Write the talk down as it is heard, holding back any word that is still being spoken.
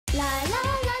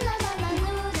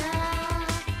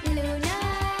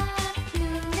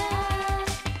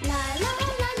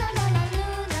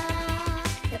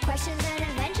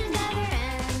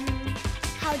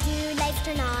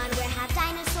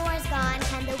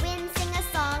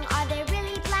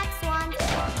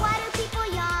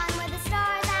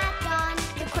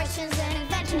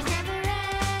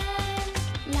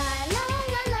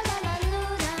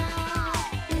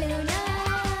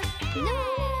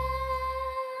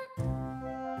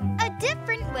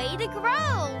different way to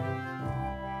grow.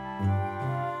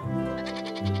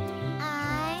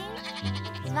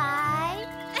 Zwei,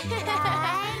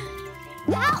 drei,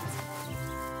 halt!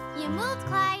 You moved,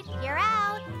 Clyde. You're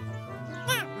out.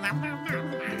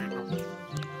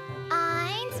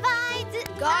 Zwei,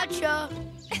 Gotcha.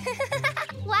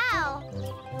 Wow.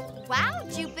 Wow,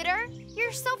 Jupiter.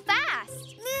 You're so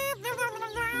fast.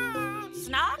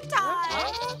 Snack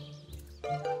time.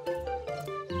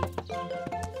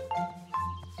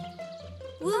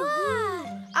 Woo!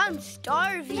 I'm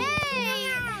starving. Hey!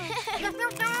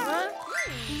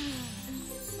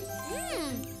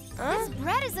 This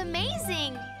bread is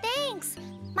amazing. Thanks.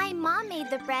 My mom made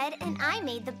the bread and I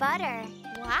made the butter.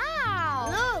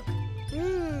 Wow. Look.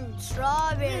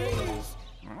 Strawberries.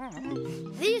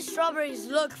 These strawberries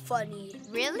look funny.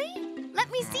 Really? Let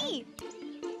me see.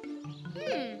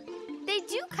 They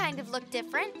do kind of look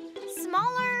different.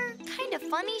 Smaller, kind of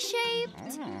funny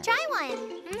shaped. Try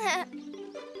one.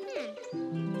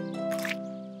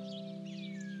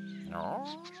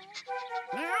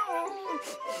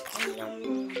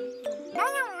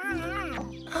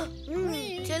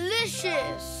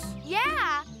 Delicious.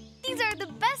 Yeah, these are the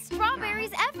best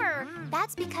strawberries ever.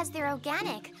 That's because they're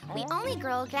organic. We only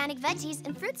grow organic veggies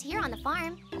and fruits here on the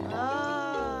farm.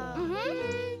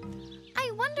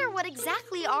 I wonder what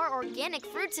exactly are organic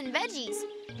fruits and veggies?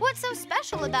 What's so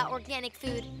special about organic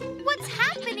food? What's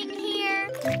happening here?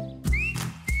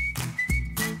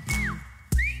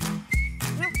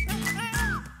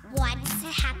 What's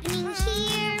happening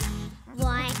here?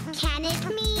 What can it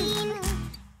mean?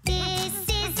 This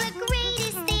is the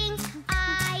greatest thing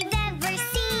I've ever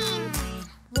seen.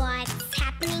 What's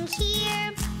happening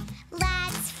here?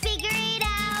 Let's figure it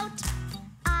out.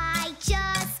 I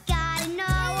just gotta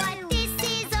know what this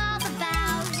is all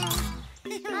about.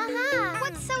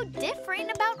 What's so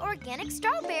different about organic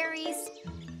strawberries?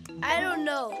 I don't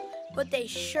know, but they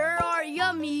sure are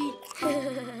yummy.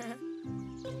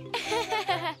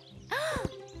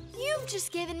 You've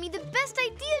just given me the best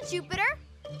idea, Jupiter.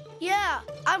 Yeah,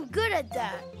 I'm good at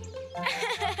that.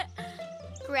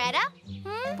 Greta,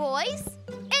 boys,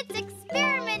 it's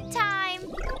experiment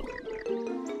time.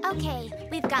 Okay,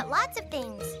 we've got lots of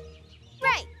things.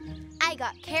 Right, I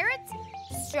got carrots,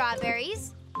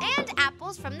 strawberries, and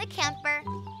apples from the camper.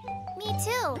 Me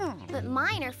too, but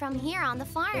mine are from here on the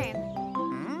farm.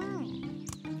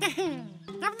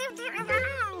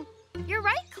 You're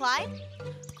right, Clyde.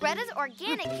 Greta's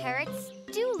organic carrots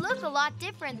do look a lot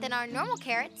different than our normal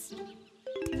carrots.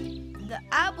 The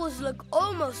apples look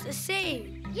almost the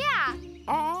same. Yeah.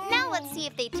 Now let's see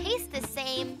if they taste the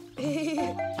same.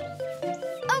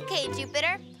 Okay,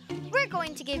 Jupiter. We're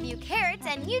going to give you carrots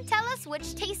and you tell us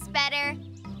which tastes better.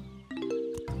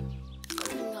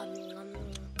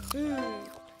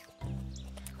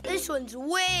 This one's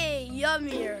way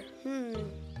yummier.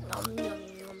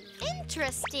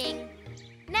 Interesting.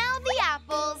 Now the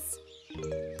apples.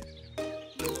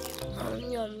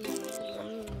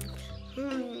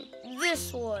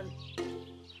 This one.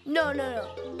 No.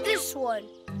 This one.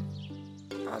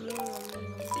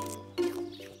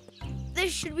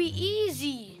 This should be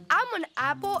easy. I'm an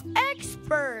apple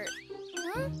expert.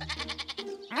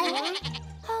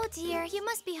 Oh dear, you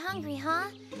must be hungry, huh?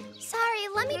 Sorry,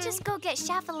 let me just go get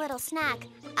Chef a little snack.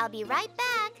 I'll be right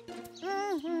back.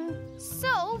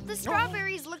 So, the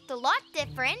strawberries looked a lot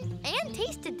different and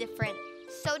tasted different.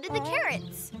 So did the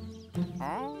carrots.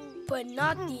 But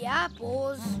not the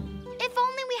apples. If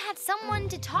only we had someone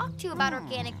to talk to about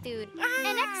organic food.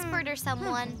 An expert or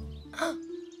someone.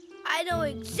 I know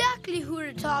exactly who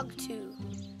to talk to.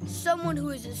 Someone who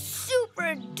is a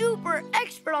super duper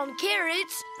expert on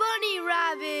carrots, bunny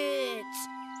rabbits.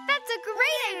 That's a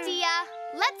great idea.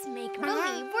 Let's make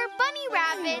believe we're bunny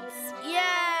rabbits. Yeah!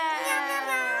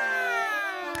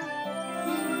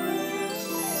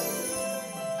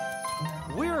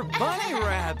 We're bunny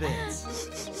rabbits.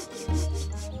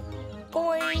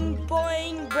 Boing,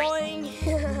 boing, boing.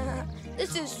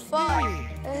 This is fun.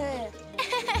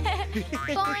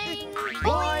 Boing,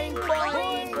 Boing,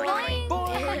 boing, boing,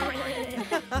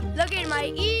 boing. Look at my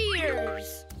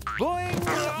ears. Boing!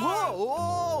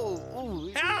 Whoa! Whoa!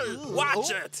 Hey,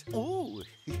 watch it! Ooh.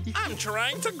 I'm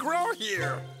trying to grow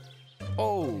here.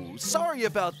 Oh, sorry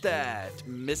about that,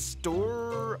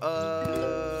 Mr.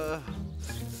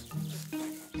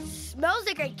 Smells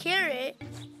like a carrot,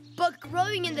 but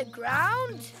growing in the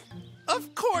ground?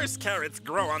 Of course carrots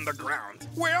grow on the ground.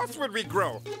 Where else would we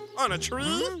grow? On a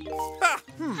tree? Ha!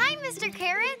 Hi, Mr.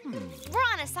 Carrot. We're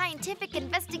on a scientific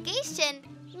investigation.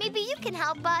 Maybe you can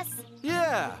help us.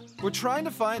 Yeah, we're trying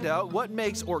to find out what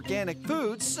makes organic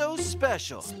food so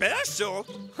special. Special?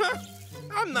 Huh.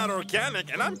 I'm not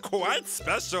organic and I'm quite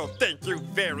special. Thank you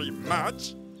very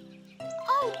much.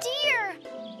 Oh, dear.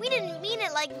 We didn't mean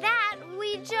it like that.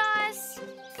 We just...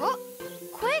 Oh,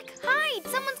 quick, hide.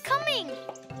 Someone's coming.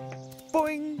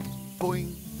 Boing,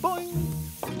 boing, boing.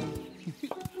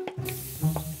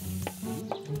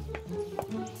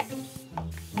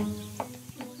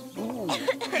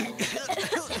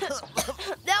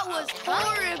 That was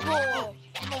horrible.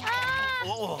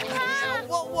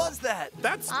 What was that?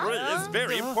 That spray is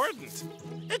very important.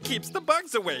 It keeps the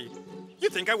bugs away. You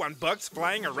think I want bugs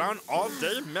flying around all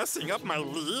day messing up my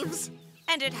leaves?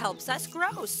 And it helps us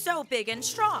grow so big and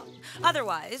strong.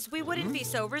 Otherwise, we wouldn't be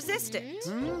so resistant.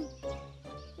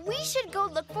 We should go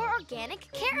look for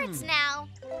organic carrots now.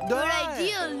 Good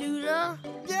idea, Luna.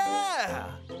 Yeah!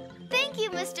 Thank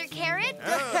you, Mr. Carrot.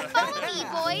 Follow me,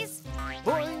 boys.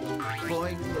 Boing,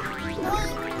 boing, boing,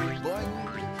 boing, boing,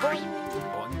 boing.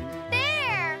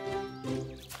 There.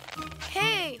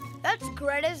 Hey, that's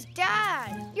Greta's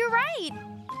dad. You're right.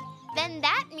 Then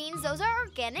that means those are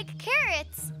organic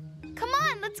carrots. Come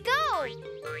on, let's go.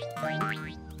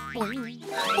 Boing,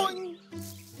 boing.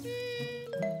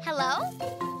 Hello?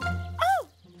 Oh,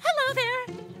 hello there.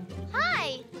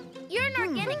 Hi. You're an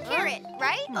organic carrot,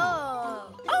 right? Oh.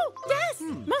 Oh, yes,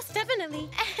 most definitely.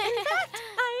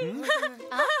 In fact,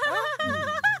 I'm...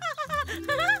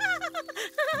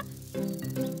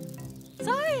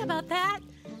 Sorry about that.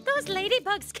 Those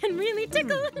ladybugs can really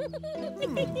tickle.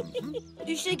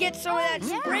 You should get some of that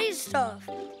spray stuff.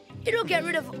 It'll get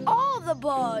rid of all the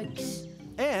bugs.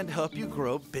 And help you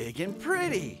grow big and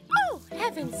pretty. Oh,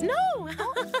 heavens, no.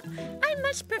 I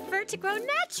much prefer to grow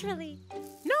naturally.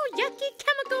 No yucky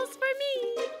chemicals for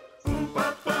me.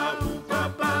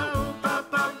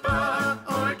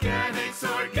 Organics,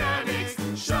 organics,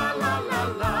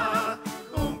 sha-la-la-la.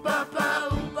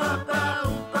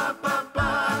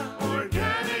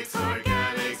 Organics,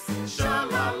 organics,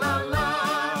 sha-la-la-la.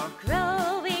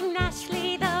 Growing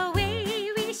naturally the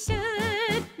way we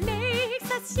should makes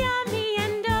us yummy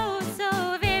and oh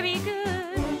so very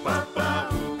good.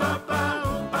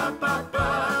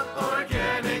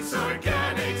 Organics,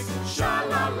 organics,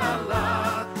 sha-la-la-la.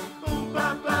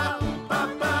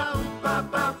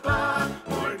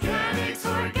 Organics,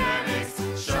 organics,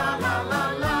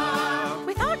 sha-la-la-la.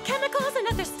 Without chemicals and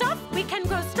other stuff, we can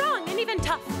grow strong and even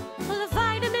tough. Full of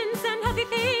vitamins and healthy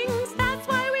things, that's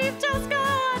why we've just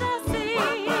gotta sing.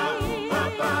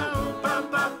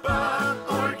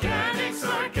 Organics,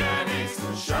 organics,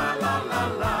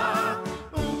 sha-la-la-la.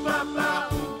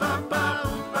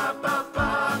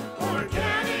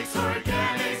 Organics,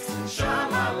 organics,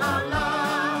 sha-la-la-la.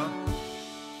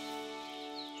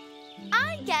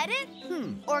 I get it.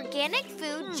 Organic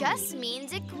food just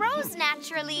means it grows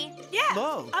naturally. Yeah,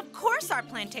 Whoa. of course our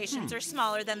plantations are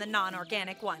smaller than the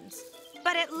non-organic ones.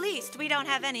 But at least we don't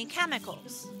have any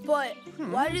chemicals. But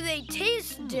why do they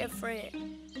taste different?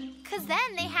 Because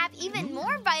then they have even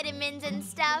more vitamins and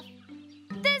stuff.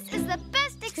 This is the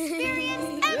best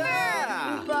experience ever.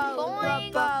 Yeah.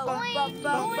 Boing, boing,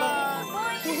 boing,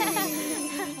 boing.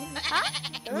 Huh?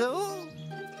 No?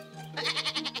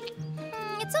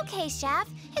 It's okay, Chef.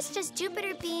 It's just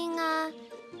Jupiter being,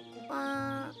 what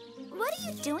are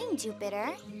you doing,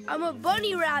 Jupiter? I'm a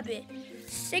bunny rabbit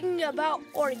singing about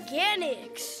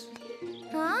organics.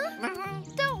 Huh?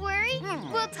 Don't worry.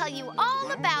 We'll tell you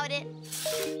all about it.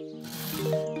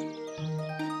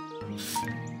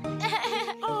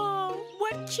 Oh,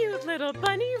 what cute little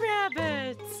bunny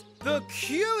rabbits. The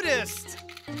cutest!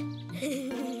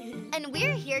 And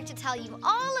we're here to tell you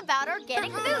all about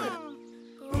organic food.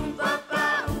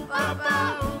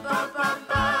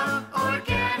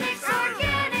 Organics,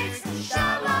 organics,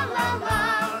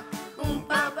 sha-la-la-la.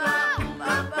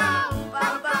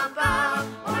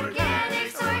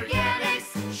 Organics, organics,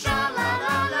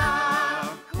 sha-la-la-la.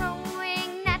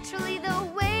 Growing naturally the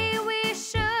way we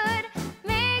should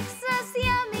makes us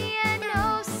yummy and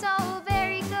oh so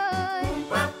very good.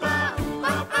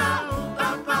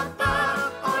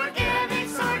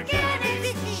 Organics,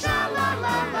 organics,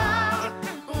 sha-la-la-la.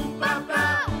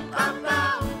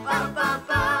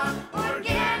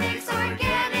 Organics,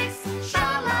 organics,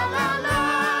 sha-la-la-la.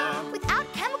 Without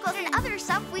chemicals and other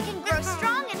stuff, we can grow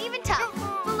strong and even tough,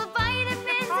 full of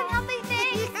vitamins and healthy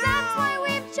things. That's why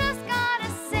we've just gotta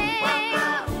sing.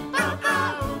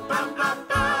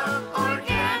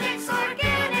 Organics,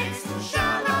 organics,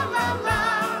 sha-la-la-la.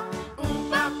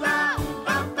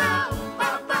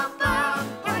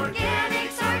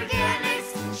 Organics, organics,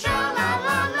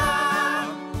 sha-la-la-la.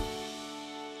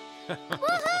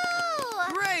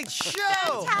 Woohoo! Great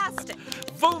show! Fantastic.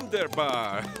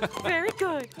 Wunderbar! Very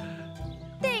good.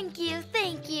 Thank you,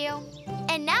 thank you.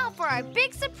 And now for our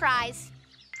big surprise.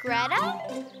 Greta?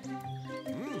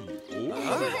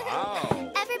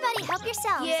 Everybody help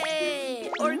yourselves.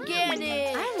 Yay!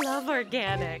 Organic! I love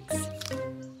organics.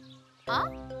 Huh?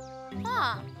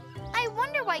 I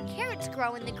wonder why carrots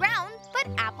grow in the ground, but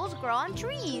apples grow on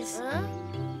trees. Huh?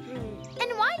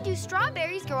 And why do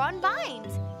strawberries grow on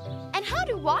vines? And how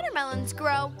do watermelons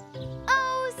grow?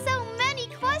 Oh, so many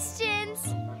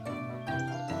questions!